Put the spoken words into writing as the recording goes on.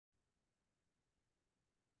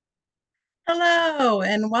Hello,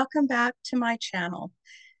 and welcome back to my channel.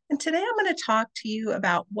 And today I'm going to talk to you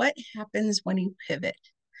about what happens when you pivot.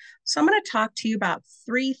 So I'm going to talk to you about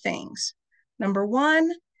three things. Number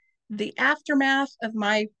one, the aftermath of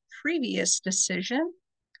my previous decision.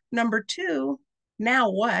 Number two, now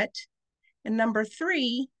what? And number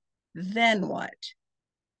three, then what?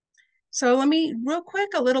 So let me real quick,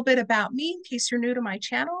 a little bit about me in case you're new to my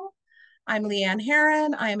channel. I'm Leanne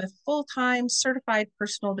Herron. I am a full-time certified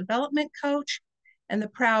personal development coach and the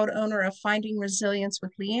proud owner of Finding Resilience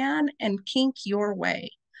with Leanne and Kink Your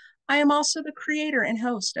Way. I am also the creator and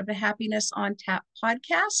host of the Happiness on Tap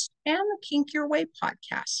podcast and the Kink Your Way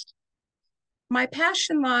podcast. My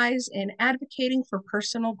passion lies in advocating for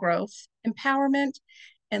personal growth, empowerment,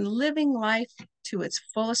 and living life to its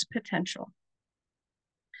fullest potential.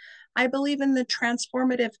 I believe in the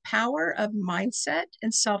transformative power of mindset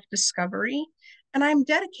and self-discovery, and I'm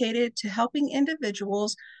dedicated to helping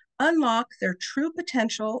individuals unlock their true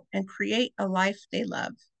potential and create a life they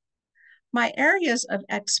love. My areas of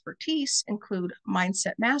expertise include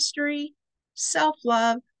mindset mastery,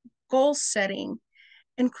 self-love, goal setting,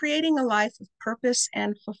 and creating a life of purpose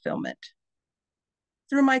and fulfillment.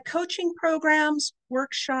 Through my coaching programs,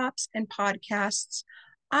 workshops, and podcasts,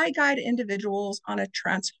 I guide individuals on a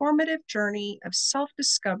transformative journey of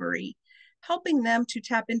self-discovery, helping them to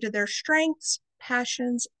tap into their strengths,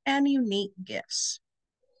 passions, and unique gifts.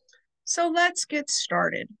 So let's get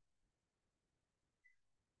started.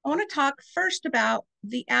 I want to talk first about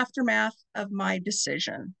the aftermath of my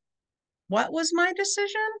decision. What was my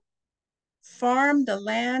decision? Farm the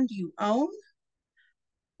land you own,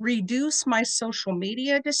 reduce my social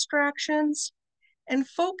media distractions, and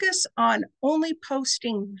focus on only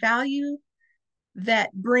posting value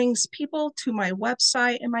that brings people to my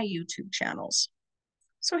website and my YouTube channels.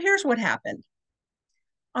 So here's what happened.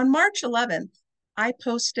 On March 11th, I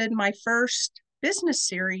posted my first business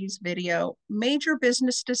series video, Major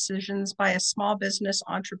Business Decisions by a Small Business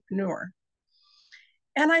Entrepreneur.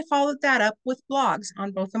 And I followed that up with blogs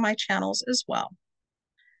on both of my channels as well.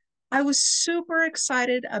 I was super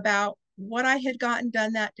excited about what I had gotten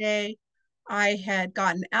done that day. I had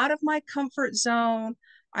gotten out of my comfort zone.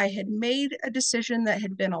 I had made a decision that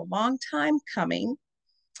had been a long time coming.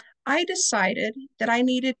 I decided that I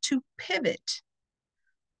needed to pivot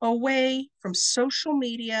away from social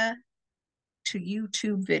media to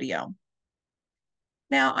YouTube video.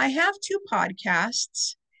 Now, I have two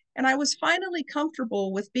podcasts, and I was finally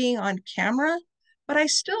comfortable with being on camera, but I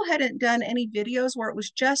still hadn't done any videos where it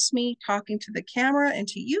was just me talking to the camera and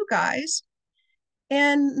to you guys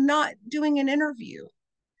and not doing an interview.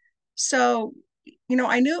 So,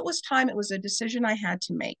 I knew it was time. It was a decision I had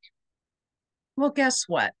to make. Well, guess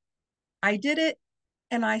what? I did it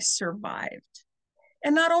and I survived.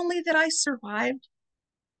 And not only that I survived,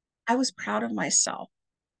 I was proud of myself.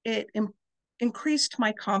 It increased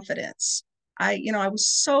my confidence. I was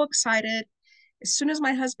so excited. As soon as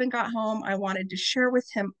my husband got home, I wanted to share with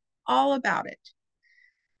him all about it.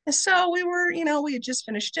 And so we had just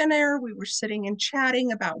finished dinner. We were sitting and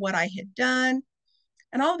chatting about what I had done.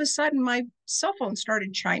 And all of a sudden, my cell phone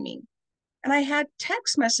started chiming. And I had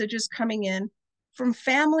text messages coming in from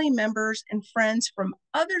family members and friends from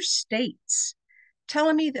other states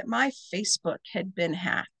telling me that my Facebook had been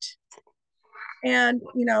hacked. And,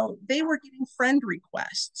 they were getting friend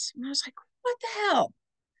requests. And I was like, what the hell?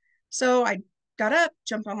 So I got up,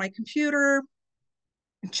 jumped on my computer,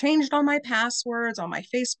 and changed all my passwords on my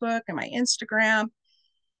Facebook and my Instagram.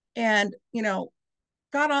 And,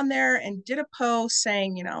 got on there and did a post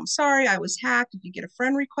saying, I'm sorry, I was hacked. If you get a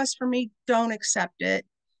friend request from me, don't accept it.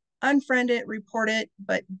 Unfriend it, report it,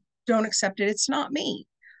 but don't accept it. It's not me.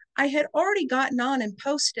 I had already gotten on and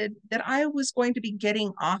posted that I was going to be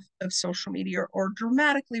getting off of social media or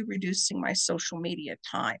dramatically reducing my social media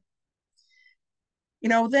time.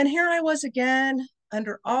 Then here I was again,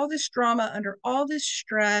 under all this drama, under all this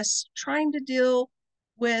stress, trying to deal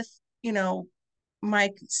with,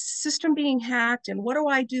 my system being hacked. And what do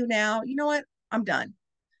I do now? You know what? I'm done.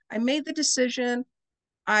 I made the decision.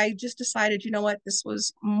 I just decided, this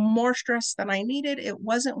was more stress than I needed. It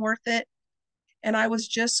wasn't worth it. And I was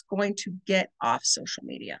just going to get off social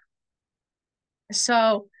media.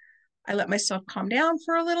 So I let myself calm down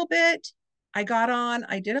for a little bit. I got on,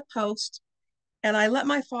 I did a post, and I let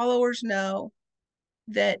my followers know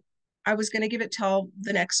that I was going to give it till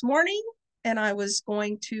the next morning and I was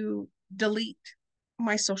going to delete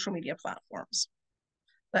my social media platforms.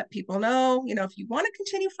 Let people know, if you want to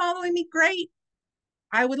continue following me, great.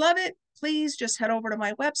 I would love it. Please just head over to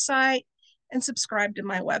my website and subscribe to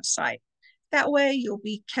my website. That way you'll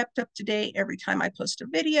be kept up to date every time I post a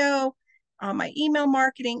video. my email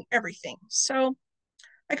marketing, everything. So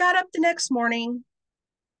I got up the next morning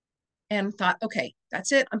and thought, okay,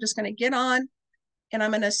 that's it. I'm just going to get on and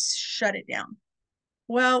I'm going to shut it down.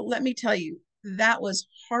 Well, let me tell you, that was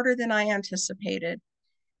harder than I anticipated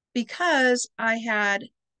because I had,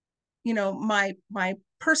 my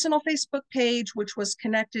personal Facebook page, which was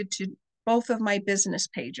connected to both of my business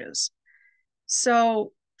pages.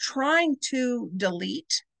 So trying to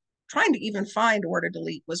even find where to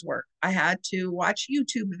delete was work. I had to watch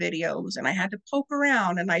YouTube videos and I had to poke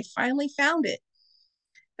around and I finally found it.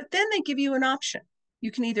 But then they give you an option.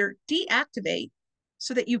 You can either deactivate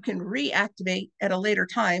so that you can reactivate at a later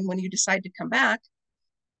time when you decide to come back,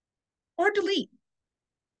 or delete.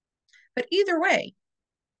 But either way,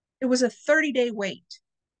 it was a 30-day wait.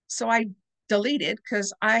 So I deleted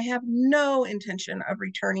because I have no intention of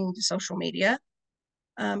returning to social media.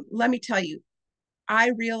 Let me tell you, I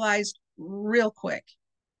realized real quick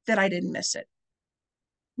that I didn't miss it.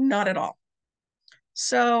 Not at all.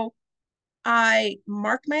 So I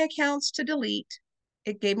marked my accounts to delete.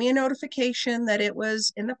 It gave me a notification that it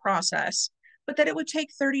was in the process, but that it would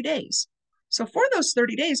take 30 days. So for those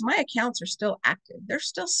 30 days, my accounts are still active. They're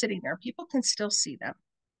still sitting there. People can still see them.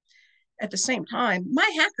 At the same time, my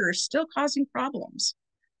hacker is still causing problems.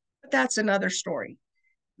 But that's another story.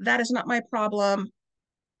 That is not my problem.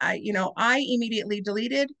 I immediately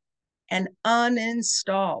deleted and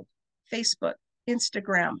uninstalled Facebook,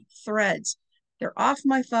 Instagram, Threads. They're off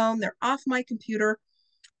my phone. They're off my computer.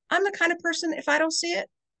 I'm the kind of person, if I don't see it,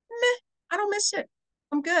 meh, I don't miss it.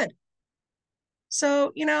 I'm good.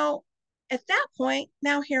 So, at that point,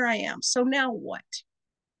 now here I am. So now what?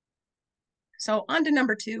 So on to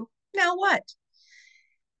number 2. Now what?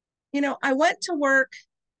 I went to work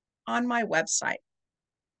on my website.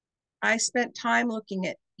 I spent time looking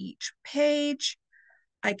at each page.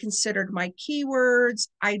 I considered my keywords.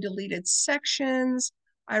 I deleted sections.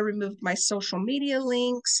 I removed my social media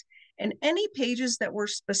links and any pages that were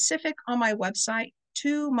specific on my website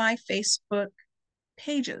to my Facebook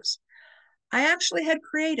pages. I actually had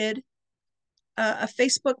created a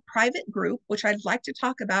Facebook private group, which I'd like to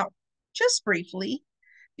talk about just briefly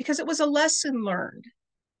because it was a lesson learned.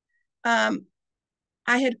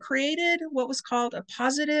 I had created what was called a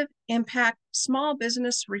positive impact small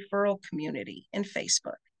business referral community in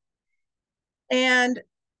Facebook. And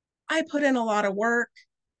I put in a lot of work.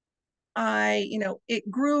 It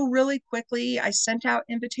grew really quickly. I sent out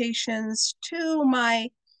invitations to my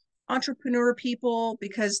entrepreneur people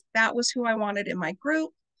because that was who I wanted in my group.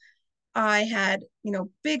 I had,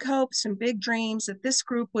 big hopes and big dreams that this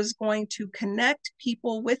group was going to connect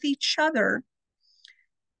people with each other,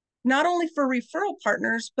 not only for referral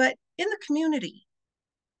partners, but in the community.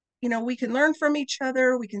 We can learn from each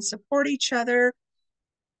other, we can support each other,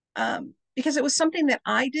 because it was something that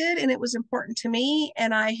I did and it was important to me.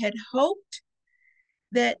 And I had hoped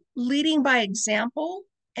that leading by example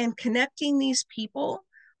and connecting these people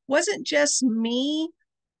wasn't just me,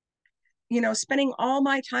 spending all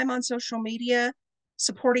my time on social media,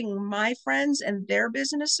 supporting my friends and their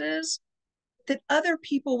businesses, that other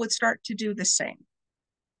people would start to do the same.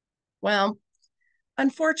 Well,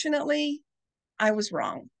 unfortunately, I was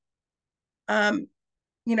wrong. Um,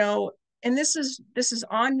 you know, and this is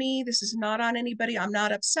on me. This is not on anybody. I'm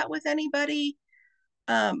not upset with anybody.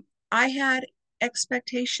 I had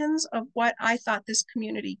expectations of what I thought this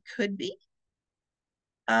community could be.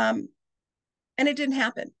 And it didn't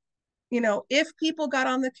happen. If people got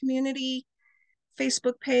on the community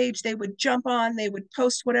Facebook page, they would jump on, they would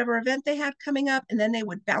post whatever event they had coming up, and then they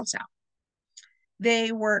would bounce out.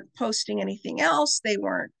 They weren't posting anything else. They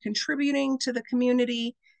weren't contributing to the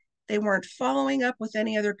community. They weren't following up with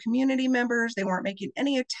any other community members. They weren't making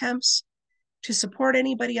any attempts to support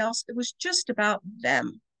anybody else. It was just about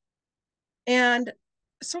them. And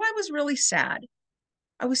so I was really sad.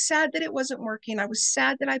 I was sad that it wasn't working. I was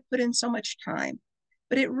sad that I put in so much time,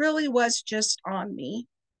 but it really was just on me.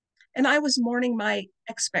 And I was mourning my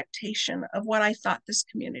expectation of what I thought this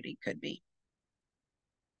community could be.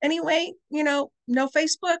 Anyway, no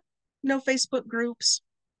Facebook, no Facebook groups.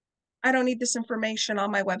 I don't need this information on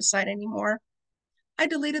my website anymore. I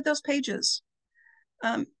deleted those pages.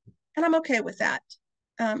 And I'm okay with that.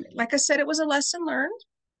 Like I said, it was a lesson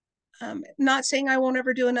learned. Not saying I won't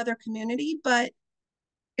ever do another community, but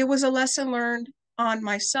it was a lesson learned on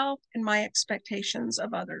myself and my expectations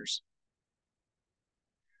of others.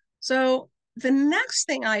 So the next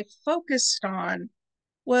thing I focused on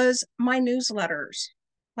was my newsletters.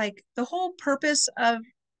 Like, the whole purpose of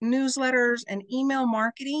newsletters and email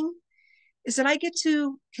marketing is that I get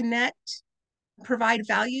to connect, provide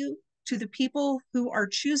value to the people who are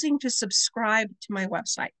choosing to subscribe to my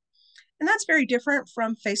website. And that's very different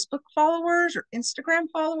from Facebook followers or Instagram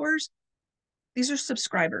followers. These are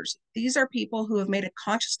subscribers. These are people who have made a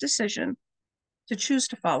conscious decision to choose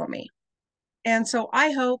to follow me. And so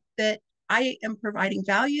I hope that I am providing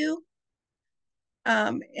value.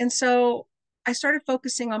 And so I started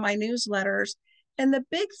focusing on my newsletters. And the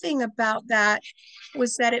big thing about that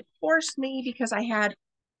was that it forced me, because I had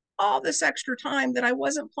all this extra time that I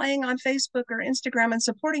wasn't playing on Facebook or Instagram and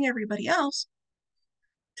supporting everybody else,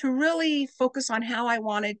 to really focus on how I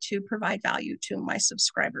wanted to provide value to my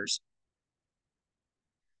subscribers.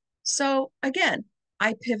 So again,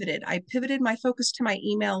 I pivoted. I pivoted my focus to my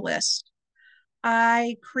email list.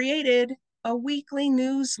 I created a weekly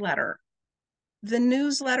newsletter. The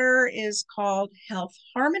newsletter is called Health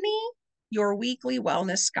Harmony, Your Weekly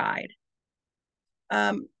Wellness Guide.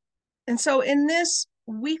 And so in this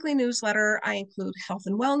weekly newsletter, I include health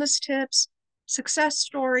and wellness tips, success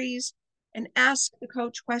stories, an Ask the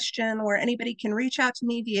Coach question where anybody can reach out to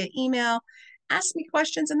me via email, ask me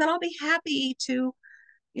questions, and then I'll be happy to,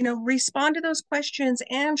 respond to those questions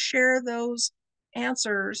and share those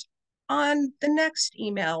answers on the next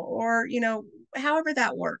email, or, however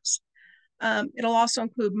that works. It'll also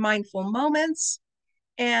include mindful moments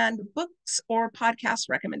and books or podcast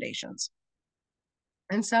recommendations.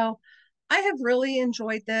 And so I have really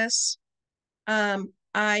enjoyed this.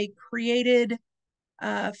 I created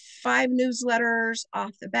 5 newsletters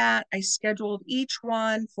off the bat. I scheduled each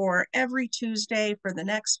one for every Tuesday for the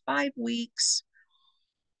next 5 weeks.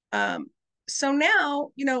 So now,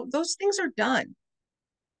 those things are done.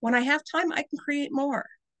 When I have time, I can create more.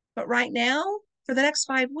 But right now, for the next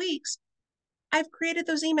 5 weeks, I've created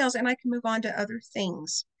those emails and I can move on to other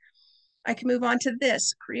things. I can move on to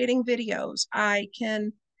this, creating videos. I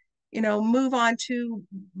can, move on to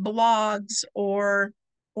blogs or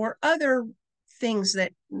other things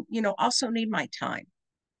that, also need my time.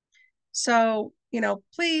 So,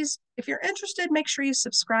 please, if you're interested, make sure you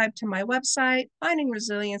subscribe to my website, Finding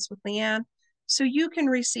Resilience with Leanne, so you can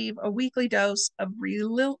receive a weekly dose of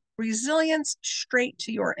resilience straight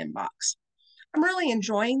to your inbox. I'm really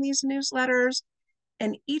enjoying these newsletters,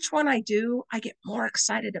 and each one I do, I get more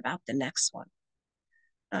excited about the next one.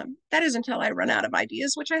 That is until I run out of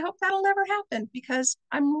ideas, which I hope that'll never happen, because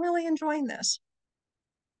I'm really enjoying this.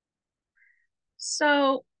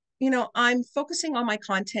 So, I'm focusing on my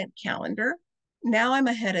content calendar. Now I'm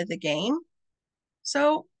ahead of the game.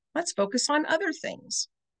 So let's focus on other things.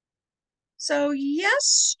 So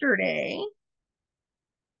yesterday,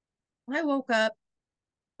 I woke up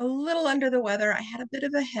a little under the weather. I had a bit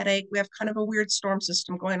of a headache. We have kind of a weird storm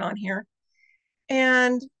system going on here.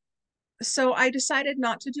 And so I decided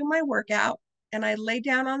not to do my workout, and I laid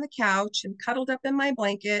down on the couch and cuddled up in my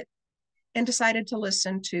blanket and decided to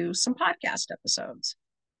listen to some podcast episodes.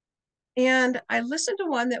 And I listened to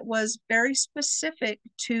one that was very specific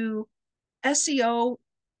to SEO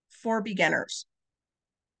for beginners.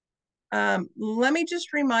 Let me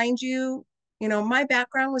just remind you, my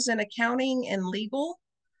background was in accounting and legal.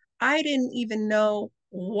 I didn't even know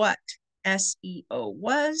what SEO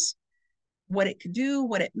was, what it could do,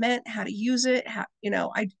 what it meant, how to use it.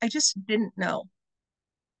 I just didn't know.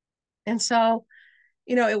 And so,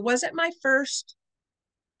 it wasn't my first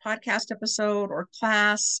podcast episode or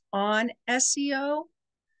class on SEO,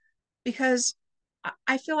 because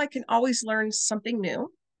I feel I can always learn something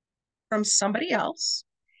new from somebody else.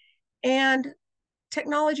 And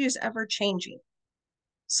technology is ever changing.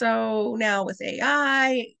 So now with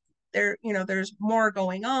AI, there's more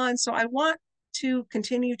going on. So I want to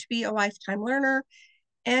continue to be a lifetime learner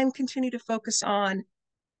and continue to focus on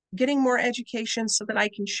getting more education so that I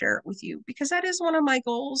can share it with you, because that is one of my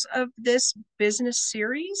goals of this business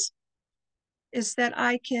series, is that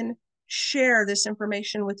I can share this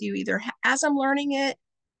information with you either as I'm learning it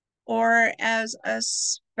or as a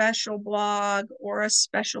special blog or a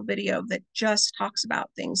special video that just talks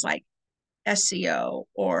about things like SEO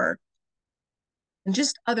or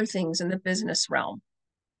just other things in the business realm.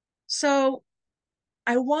 So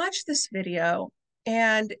I watched this video,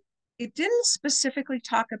 and it didn't specifically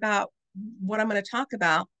talk about what I'm going to talk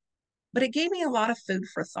about, but it gave me a lot of food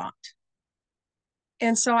for thought.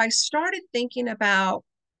 And so I started thinking about,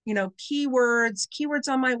 keywords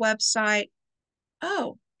on my website.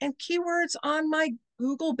 Oh, and keywords on my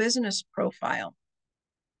Google business profile.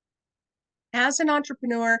 As an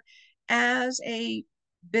entrepreneur, as a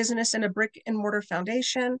business in a brick and mortar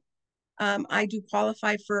foundation, I do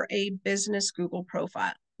qualify for a business Google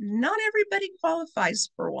profile. Not everybody qualifies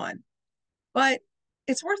for one, but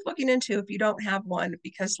it's worth looking into if you don't have one,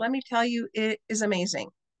 because let me tell you, it is amazing.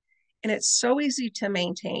 And it's so easy to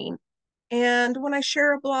maintain. And when I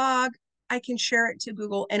share a blog, I can share it to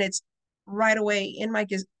Google, and it's right away in my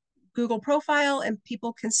Google profile, and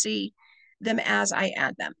people can see them as I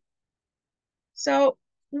add them. So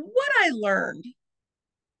what I learned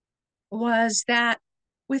was that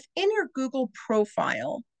within your Google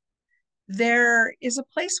profile, there is a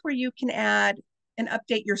place where you can add and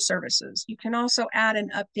update your services. You can also add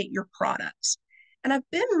and update your products. And I've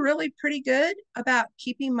been really pretty good about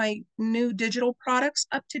keeping my new digital products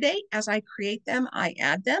up to date. As I create them, I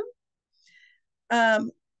add them.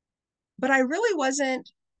 But I really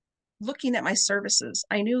wasn't looking at my services.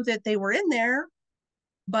 I knew that they were in there,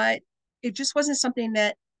 but it just wasn't something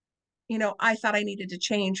that, I thought I needed to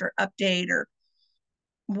change or update or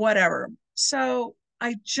whatever. So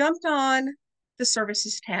I jumped on the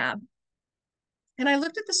services tab and I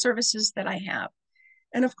looked at the services that I have.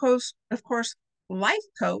 And of course, life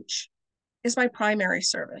coach is my primary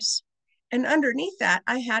service. And underneath that,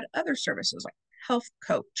 I had other services like health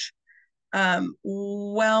coach,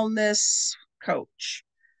 wellness coach,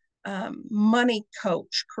 money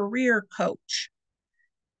coach, career coach.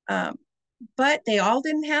 Um, but they all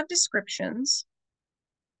didn't have descriptions.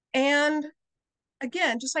 And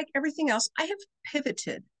again, just like everything else, I have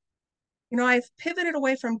pivoted. I've pivoted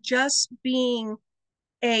away from just being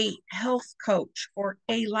a health coach or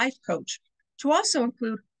a life coach to also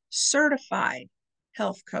include certified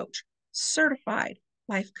health coach, certified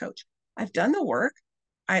life coach. I've done the work.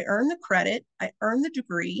 I earned the credit. I earned the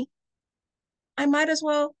degree. I might as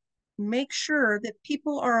well make sure that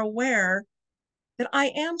people are aware that I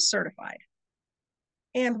am certified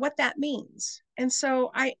and what that means. And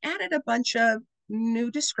so I added a bunch of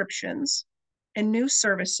new descriptions and new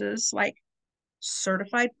services like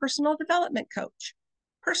certified personal development coach,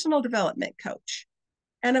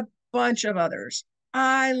 and a bunch of others.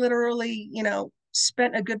 I literally,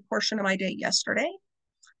 spent a good portion of my day yesterday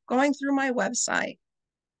going through my website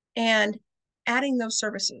and adding those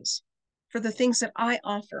services for the things that I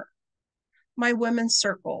offer. My women's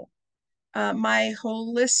circle, my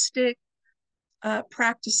holistic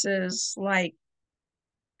practices like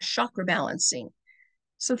chakra balancing.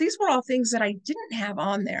 So these were all things that I didn't have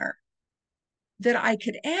on there that I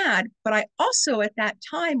could add, but I also at that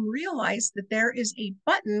time realized that there is a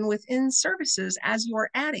button within services as you're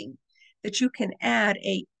adding that you can add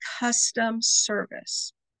a custom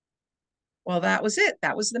service. Well, that was it.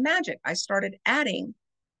 That was the magic. I started adding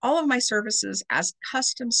all of my services as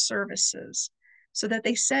custom services so that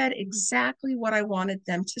they said exactly what I wanted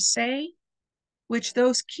them to say, which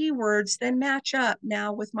those keywords then match up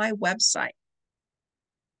now with my website.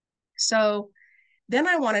 So then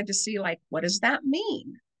I wanted to see, like, what does that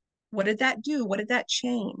mean? What did that do? What did that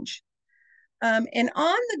change? And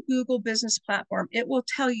on the Google business platform, it will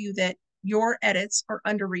tell you that your edits are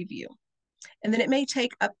under review. And then it may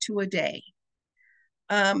take up to a day.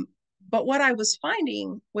 But what I was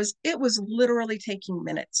finding was it was literally taking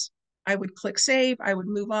minutes. I would click save, I would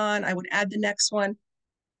move on, I would add the next one.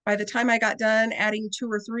 By the time I got done adding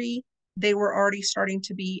 2 or 3, they were already starting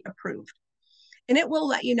to be approved. And it will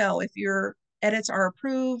let you know if your edits are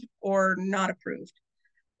approved or not approved.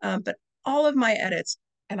 But all of my edits,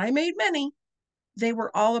 and I made many, they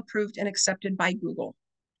were all approved and accepted by Google.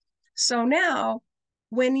 So now,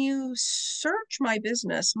 when you search my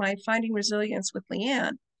business, my Finding Resilience with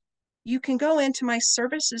Leanne, you can go into my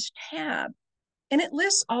services tab and it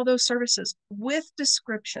lists all those services with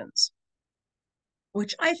descriptions,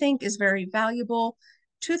 which I think is very valuable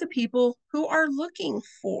to the people who are looking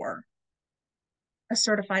for a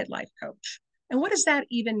certified life coach. And what does that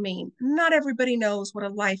even mean? Not everybody knows what a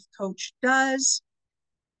life coach does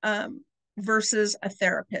versus a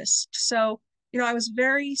therapist. So, I was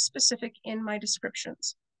very specific in my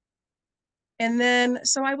descriptions. And then,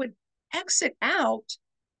 so I would exit out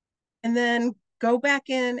and then go back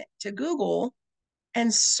in to Google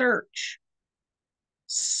and search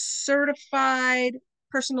certified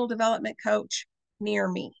personal development coach near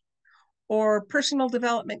me or personal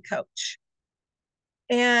development coach.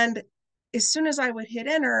 And as soon as I would hit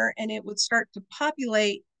enter and it would start to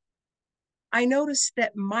populate, I noticed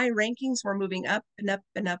that my rankings were moving up and up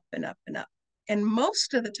and up and up and up. And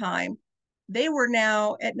most of the time, they were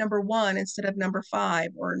now at number 1 instead of number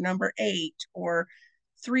 5 or number 8 or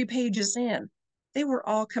 3 pages in. They were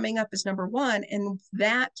all coming up as number 1. And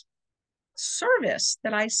that service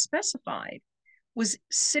that I specified was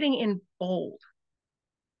sitting in bold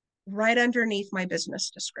right underneath my business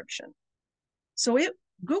description. So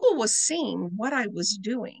Google was seeing what I was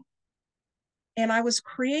doing. And I was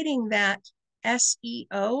creating that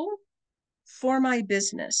SEO for my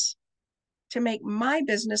business to make my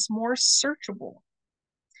business more searchable.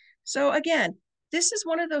 So again, this is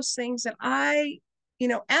one of those things that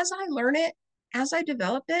as I learn it, as I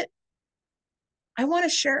develop it, I want to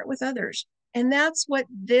share it with others. And that's what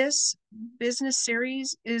this business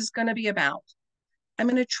series is going to be about. I'm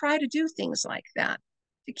going to try to do things like that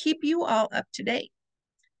to keep you all up to date.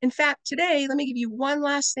 In fact, today, let me give you one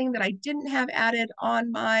last thing that I didn't have added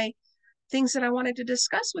on my things that I wanted to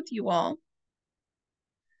discuss with you all.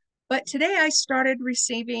 But today I started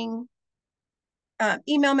receiving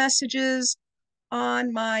email messages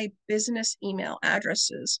on my business email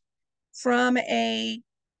addresses from a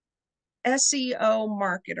SEO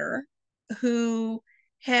marketer who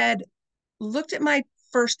had looked at my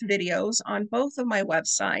first videos on both of my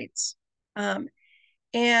websites,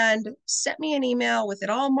 and sent me an email with it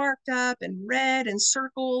all marked up and red and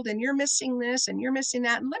circled, and you're missing this and you're missing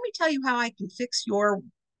that. And let me tell you how I can fix your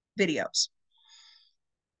videos.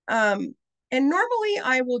 And normally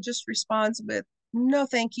I will just respond with, no,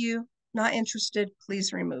 thank you, not interested,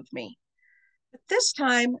 please remove me. But this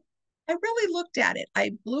time I really looked at it.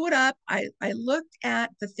 I blew it up. I looked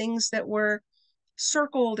at the things that were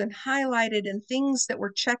circled and highlighted and things that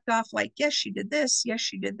were checked off, like, yes, she did this. Yes,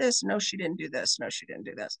 she did this. No, she didn't do this. No, she didn't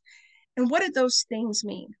do this. And what did those things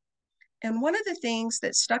mean? And one of the things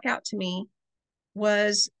that stuck out to me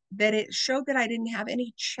was that it showed that I didn't have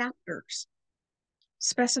any chapters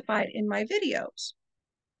specified in my videos.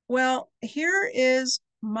 Well, here is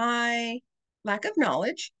my lack of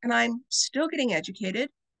knowledge, and I'm still getting educated,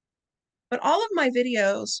 but all of my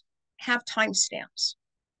videos have timestamps.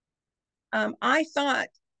 I thought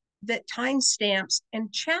that timestamps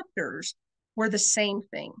and chapters were the same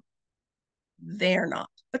thing. They're not,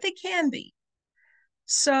 but they can be.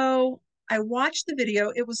 So I watched the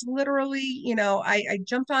video. It was literally, I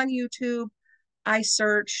jumped on YouTube. I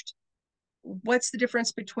searched what's the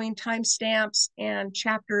difference between timestamps and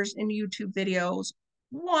chapters in YouTube videos,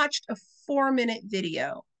 watched a 4-minute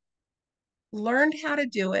video, learned how to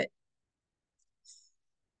do it.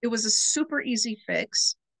 It was a super easy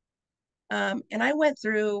fix. And I went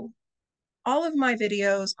through all of my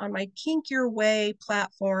videos on my Kink Your Way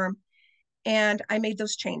platform, and I made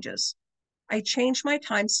those changes. I changed my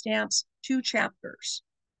timestamps to chapters,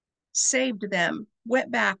 saved them, went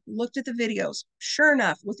back, looked at the videos. Sure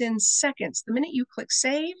enough, within seconds, the minute you click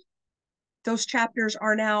save, those chapters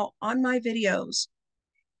are now on my videos.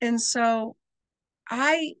 And so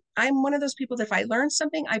I'm one of those people that if I learn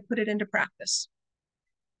something, I put it into practice.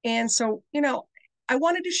 And so, I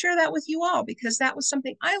wanted to share that with you all because that was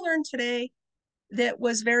something I learned today that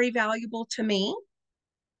was very valuable to me.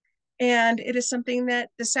 And it is something that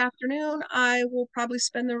this afternoon, I will probably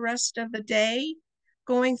spend the rest of the day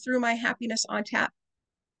going through my Happiness on Tap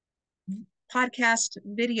podcast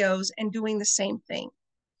videos and doing the same thing.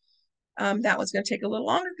 That one's going to take a little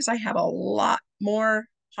longer because I have a lot more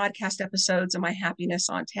podcast episodes of my Happiness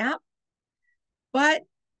on Tap. But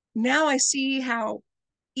now I see how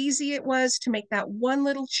easy it was to make that one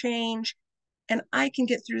little change, and I can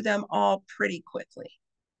get through them all pretty quickly.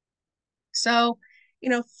 So,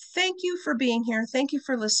 thank you for being here. Thank you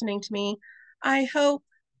for listening to me. I hope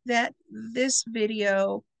that this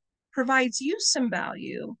video provides you some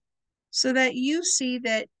value so that you see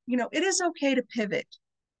that, it is okay to pivot.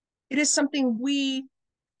 It is something we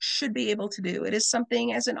should be able to do. It is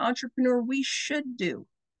something as an entrepreneur we should do.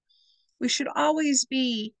 We should always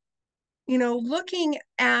be, looking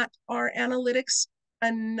at our analytics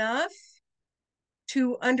enough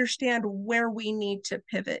to understand where we need to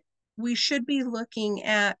pivot. We should be looking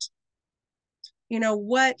at,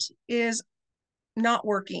 what is not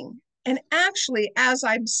working. And actually, as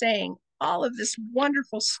I'm saying all of this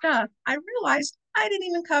wonderful stuff, I realized I didn't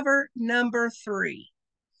even cover number 3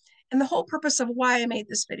 and the whole purpose of why I made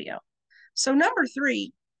this video. So number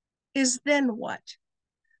 3 is then what?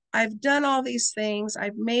 I've done all these things.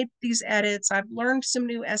 I've made these edits. I've learned some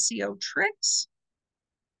new SEO tricks.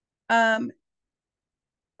 But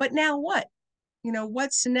now what?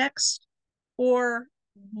 What's next? Or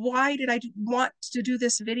why did I want to do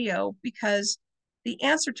this video? Because the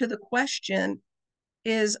answer to the question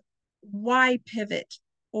is why pivot?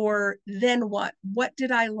 Or then what? What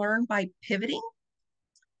did I learn by pivoting?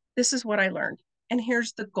 This is what I learned. And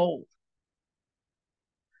here's the goal.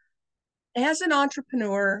 As an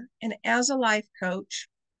entrepreneur and as a life coach,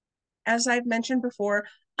 as I've mentioned before,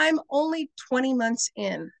 I'm only 20 months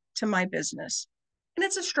in to my business. And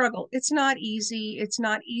it's a struggle. It's not easy. It's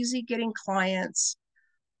not easy getting clients.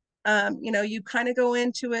 You kind of go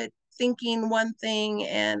into it thinking one thing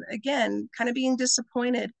and again, kind of being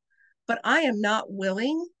disappointed. But I am not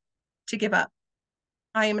willing to give up.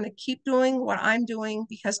 I am going to keep doing what I'm doing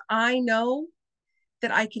because I know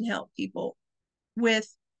that I can help people with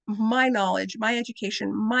my knowledge, my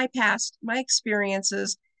education, my past, my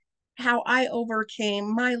experiences, how I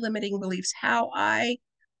overcame my limiting beliefs, how I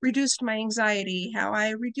reduced my anxiety, how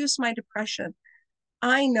I reduced my depression.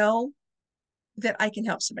 I know that I can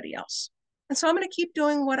help somebody else. And so I'm going to keep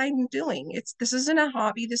doing what I'm doing. This isn't a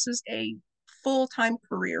hobby. This is a full-time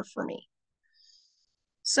career for me.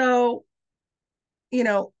 So, you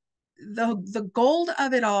know, the goal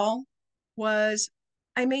of it all was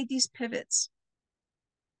I made these pivots.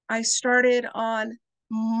 I started on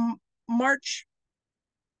March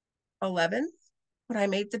 11th when I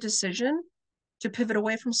made the decision to pivot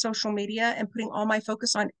away from social media and putting all my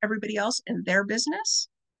focus on everybody else and their business,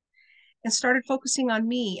 and started focusing on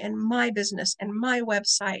me and my business and my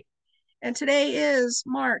website. And today is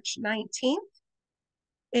March 19th.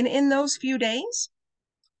 And in those few days,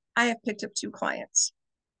 I have picked up 2 clients.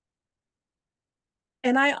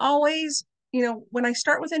 And I always, when I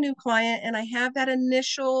start with a new client and I have that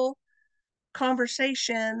initial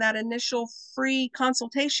conversation, that initial free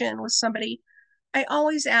consultation with somebody, I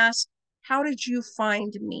always ask, how did you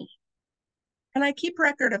find me? And I keep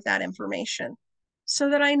record of that information so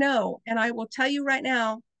that I know. And I will tell you right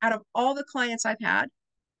now, out of all the clients I've had,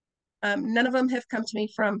 none of them have come to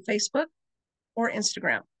me from Facebook or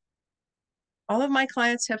Instagram. All of my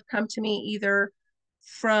clients have come to me either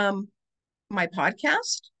from my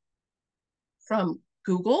podcast, from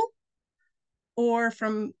Google, or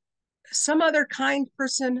from some other kind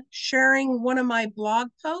person sharing one of my blog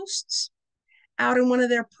posts out in one of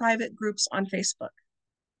their private groups on Facebook.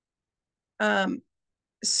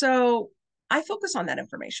 So I focus on that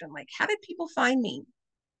information. Like, how did people find me?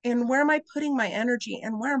 And where am I putting my energy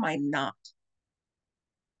and where am I not?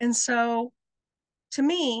 And so to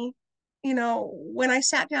me, when I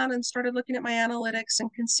sat down and started looking at my analytics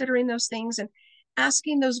and considering those things and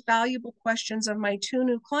asking those valuable questions of my 2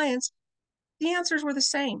 new clients, the answers were the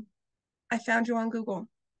same. I found you on Google.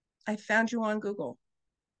 I found you on Google.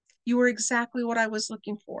 You were exactly what I was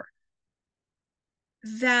looking for.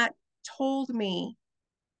 That told me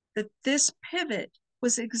that this pivot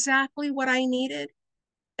was exactly what I needed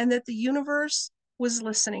and that the universe was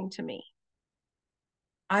listening to me.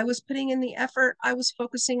 I was putting in the effort, I was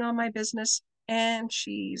focusing on my business, and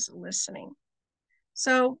she's listening.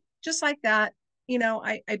 So just like that,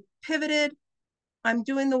 I pivoted, I'm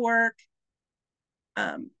doing the work,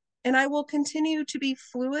 and I will continue to be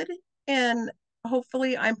fluid, and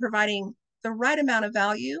hopefully I'm providing the right amount of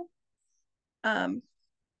value.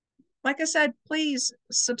 Like I said, please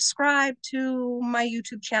subscribe to my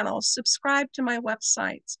YouTube channel, subscribe to my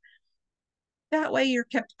websites. That way you're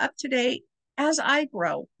kept up to date as I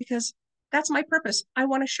grow, because that's my purpose. I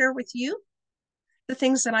want to share with you the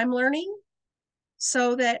things that I'm learning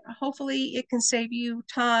so that hopefully it can save you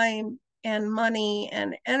time and money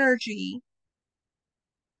and energy.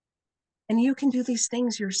 And you can do these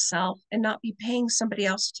things yourself and not be paying somebody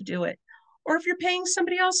else to do it. Or if you're paying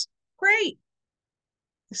somebody else, great.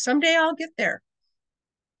 Someday I'll get there.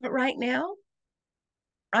 But right now,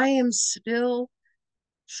 I am still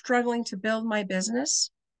struggling to build my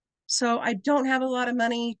business. So I don't have a lot of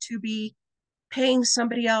money to be paying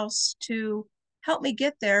somebody else to help me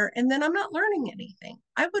get there. And then I'm not learning anything.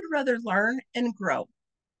 I would rather learn and grow.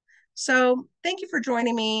 So thank you for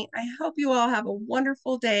joining me. I hope you all have a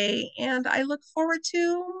wonderful day, and I look forward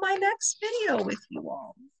to my next video with you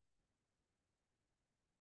all.